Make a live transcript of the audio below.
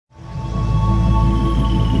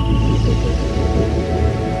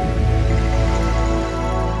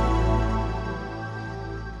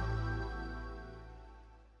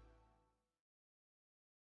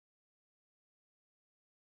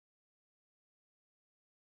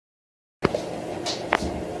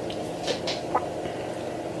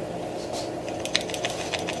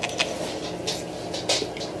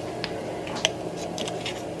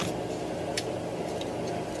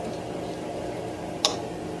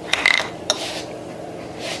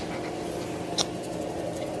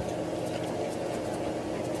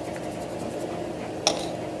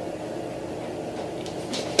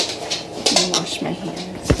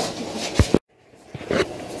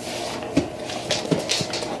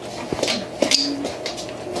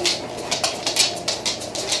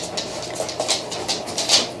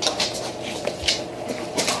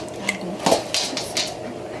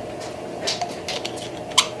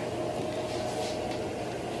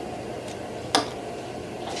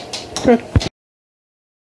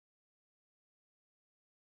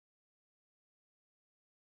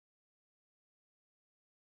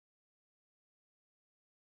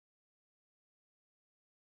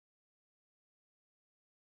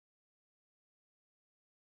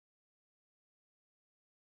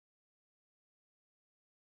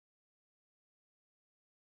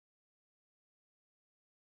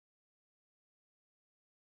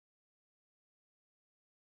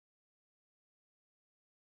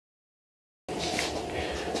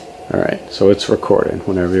Alright, so it's recording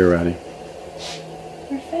whenever you're ready.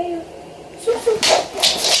 Raphael.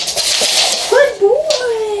 Good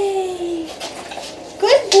boy.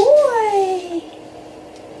 Good boy.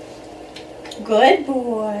 Good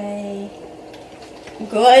boy.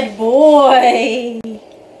 Good boy.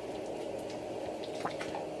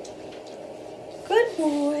 Good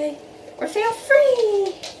boy. Raphael,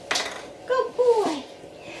 free. Good boy.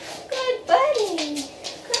 Good buddy.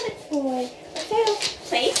 Good boy. Raphael,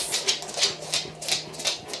 place.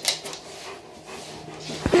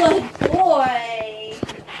 Good boy.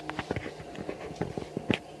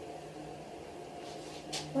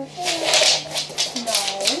 Raphael. No.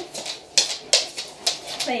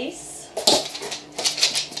 Place.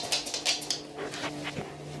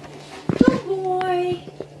 Good boy.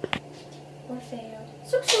 Raphael.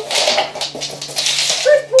 Sook, sook.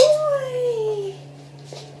 Good boy.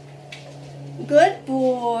 Good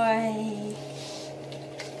boy.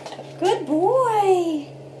 Good boy.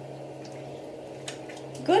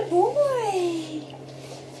 Good boy.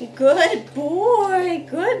 Good boy.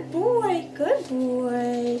 Good boy. Good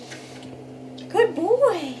boy. Good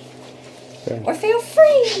boy. Okay. Orfeo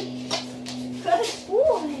free. Good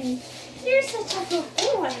boy. You're such a good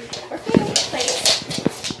boy. Orfeo, place.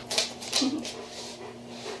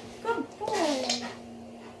 Good boy.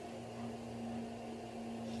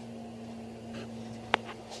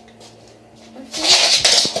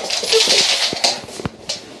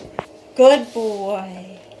 Good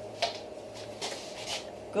boy.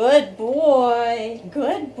 Good boy.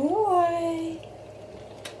 Good boy.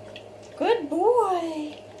 Good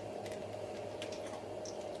boy.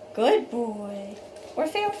 Good boy.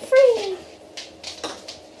 Orfeo free.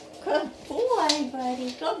 Good boy,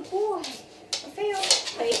 buddy. Good boy. Orfeo,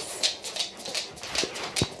 place.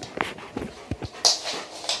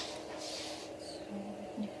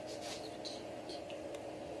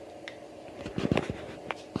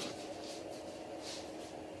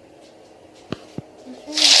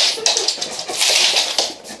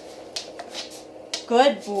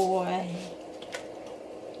 Good boy.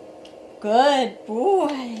 Good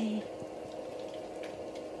boy.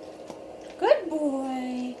 Good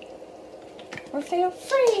boy. Orfeo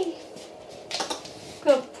free.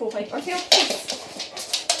 Good boy. Orfeo place.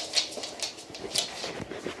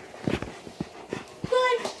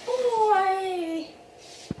 Good boy.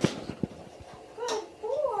 Good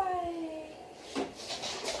boy.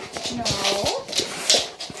 No.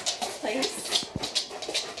 Place.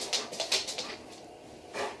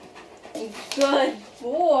 Good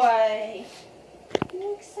boy.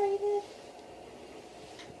 You excited?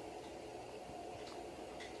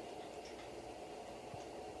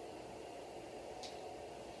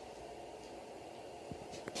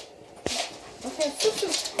 Okay,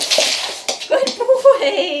 good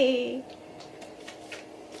boy.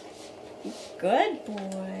 Good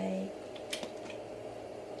boy.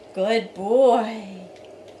 Good boy.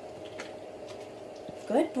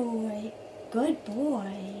 Good boy. Good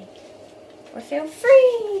boy. Orfeo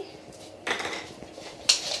free.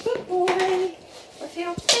 Good boy.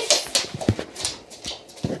 Orfeo place.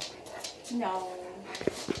 No.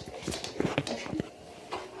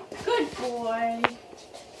 Good boy.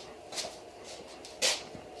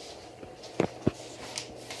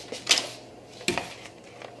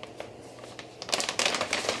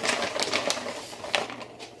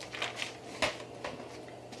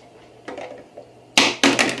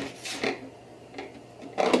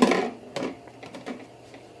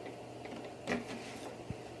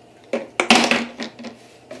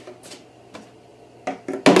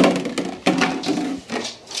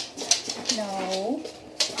 No.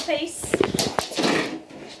 Place.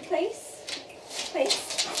 Place. Place.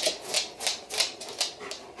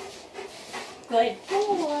 Good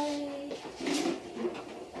boy.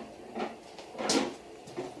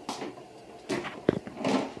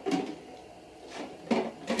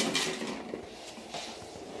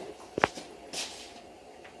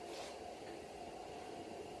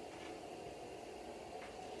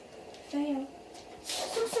 Fail.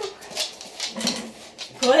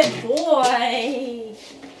 Good boy.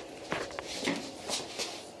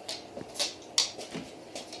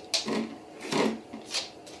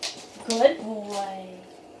 Good boy.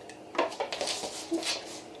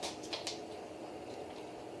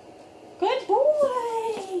 Good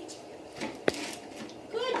boy.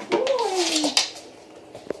 Good boy.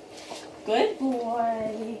 Good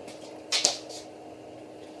boy.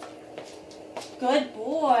 Good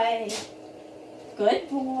boy. Good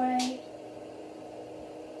boy.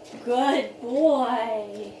 Good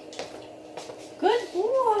boy. Good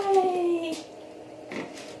boy.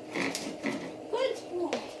 Good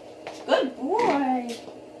boy. Good boy.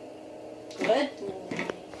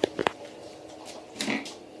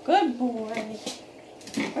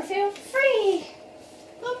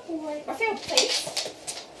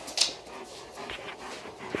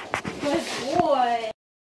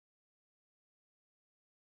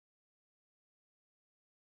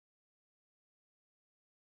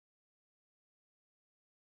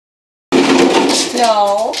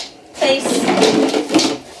 No. Place.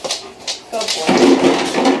 Good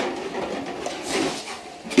boy.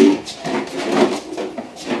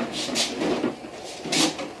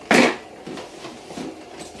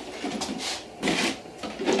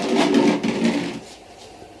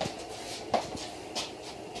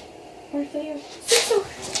 Where's Leo? Suk Suk.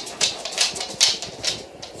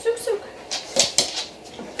 Suk Suk.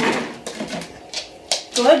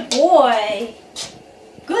 Good boy.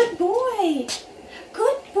 Good boy.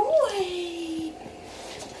 Good boy.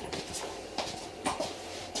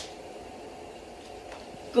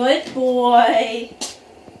 Good boy.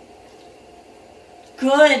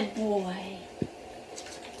 Good boy.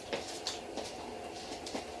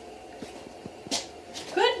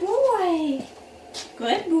 Good boy.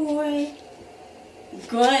 Good boy.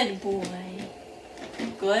 Good boy.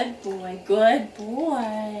 Good boy. Good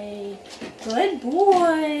boy. Good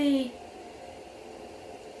boy.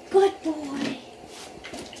 Good boy.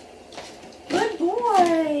 Good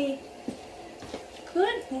boy.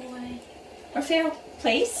 Good boy. Orfeo,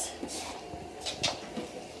 place.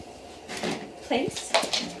 Place.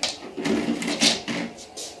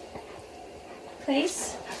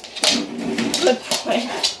 Place. Good boy.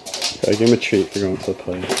 Gotta give him a treat for going to the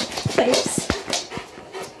play. Place.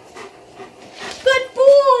 Good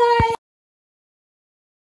boy.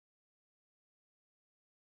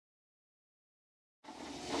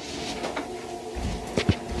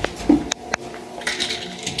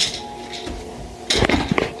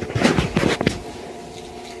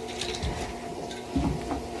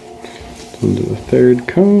 Under the third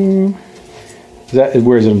cone. Is that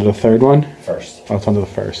where is it under the third one? First. Oh, it's under the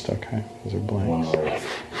first. Okay, those are One blanks. already.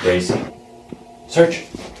 Gracie. Search.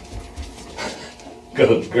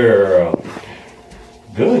 Good girl.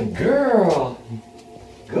 Good girl.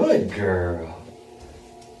 Good girl.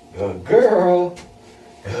 Good girl.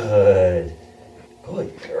 Good.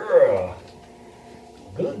 Good girl.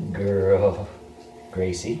 Good girl.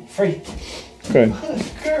 Gracie. Free. Good. Good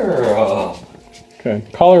girl.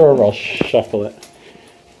 Good. Call her over. I'll shuffle it.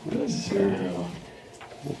 Good girl.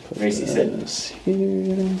 Gracie, sit. This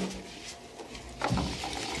here.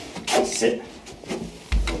 Sit.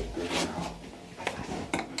 Good girl.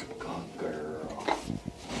 Good girl.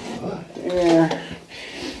 Good. There.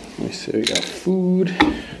 Let me see. We got food.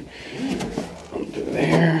 Under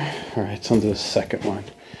there. All right. It's under the second one.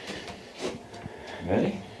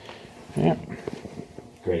 Ready? Yep.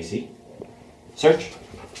 Gracie. Search.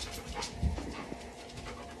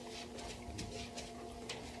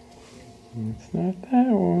 It's not that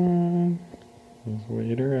one. Let's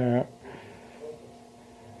wait her out.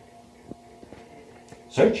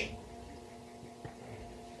 Search.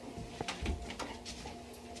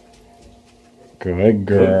 Good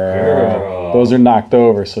girl. girl. Those are knocked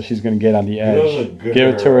over, so she's going to get on the edge. Good Give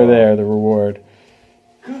it to her girl. there, the reward.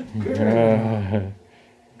 Good Good.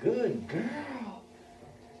 Good girl.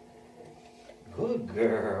 Good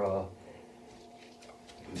girl.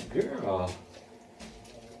 Good girl.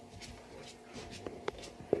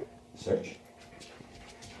 Search.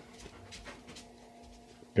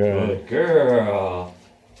 Good. Good girl.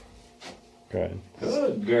 Good.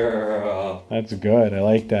 Good girl. That's good. I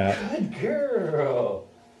like that. Good girl.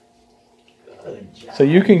 Good job. So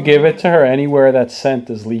you can give it to her anywhere that scent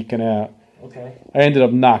is leaking out. Okay. I ended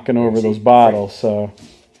up knocking over those bottles, so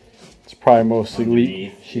it's probably mostly leak.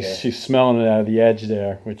 Underneath, She's yeah. she's smelling it out of the edge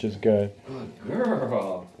there, which is good. Good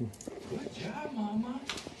girl. Good job, Mama.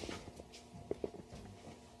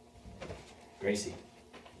 Gracie.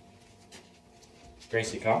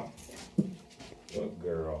 Gracie, come. Good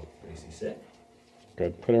girl. Gracie, sit.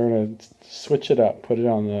 Good. Put her in a switch it up. Put it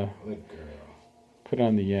on the Good girl. put it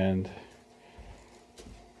on the end.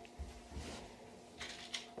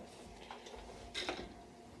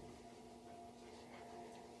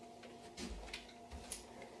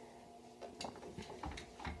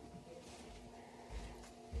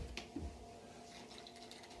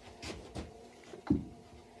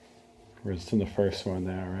 We're just in the first one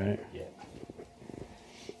now, right? Yeah.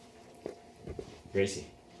 Gracie.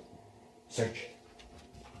 Search.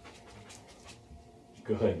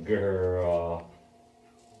 Good girl.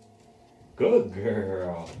 Good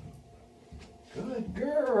girl. Good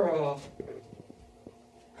girl.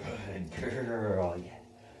 Good girl. Yeah.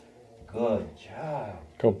 Good job.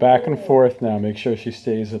 Go back and forth now. Make sure she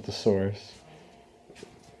stays at the source.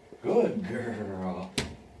 Good girl.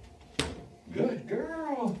 Good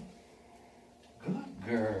girl. Good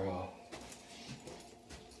girl.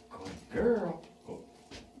 Good girl.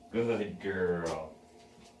 Good girl.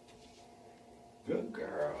 Good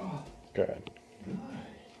girl. Good. Good.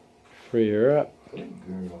 Free her up.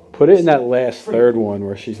 Good girl. Put it in that last third one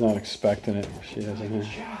where she's not expecting it. Where she doesn't.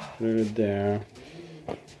 Put it down.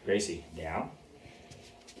 Gracie, down.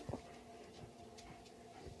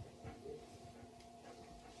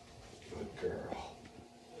 Good girl.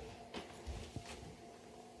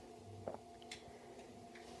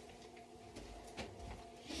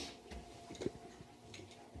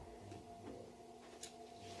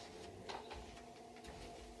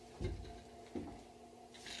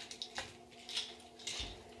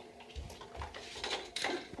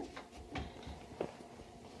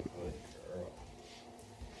 Good girl.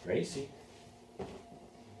 Gracie.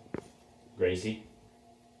 Gracie.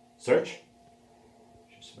 Search.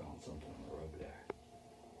 She's smelling something on the rug there.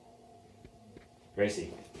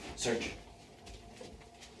 Gracie. Search.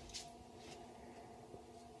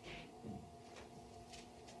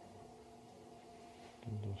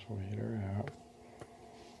 Just wait her out.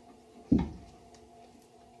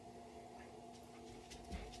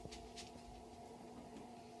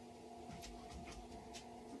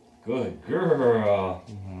 Good girl.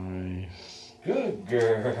 Nice. Good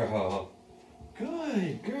girl.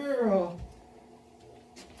 Good girl.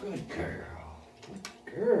 Good girl. Good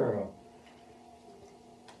girl.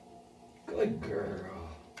 Good girl.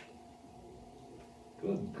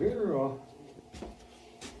 Good girl.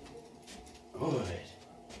 Good.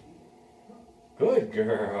 Good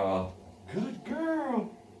girl. Good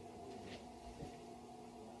girl.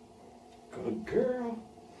 Good girl.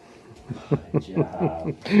 Good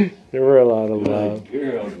job. There were a lot of love.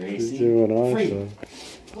 Good girl, She's Gracie. doing Free. awesome.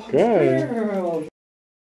 Good. Girl.